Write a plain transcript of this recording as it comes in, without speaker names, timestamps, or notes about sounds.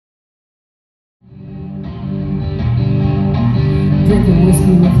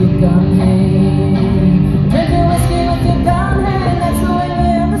whiskey with your gun hand. Drinking whiskey with your gun hand. That's the way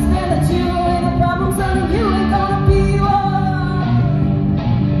they understand that you ain't a problem, son. You ain't gonna be one.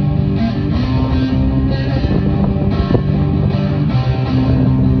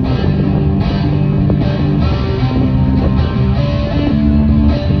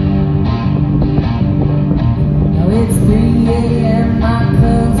 Now it's 3 a.m. My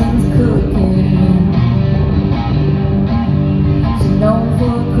cousin's cooking. She's known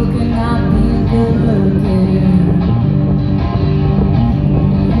for cooking, not being good looking.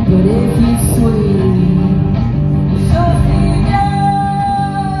 But if you sweet, sure feel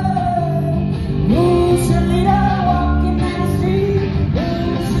you should lead her walking down the street. You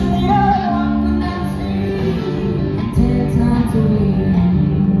should lead her walking down the street 10 times a week.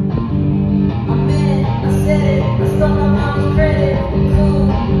 I meant it, I said it, I stole my mom's credit. Cool,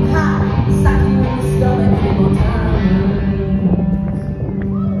 hot, sock you in the stomach one more time.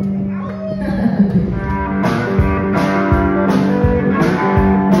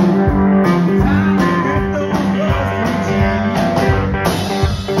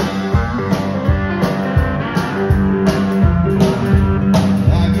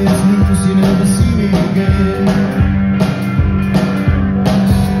 You never see me again.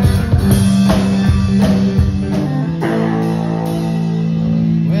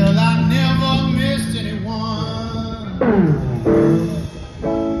 Well, I never missed anyone.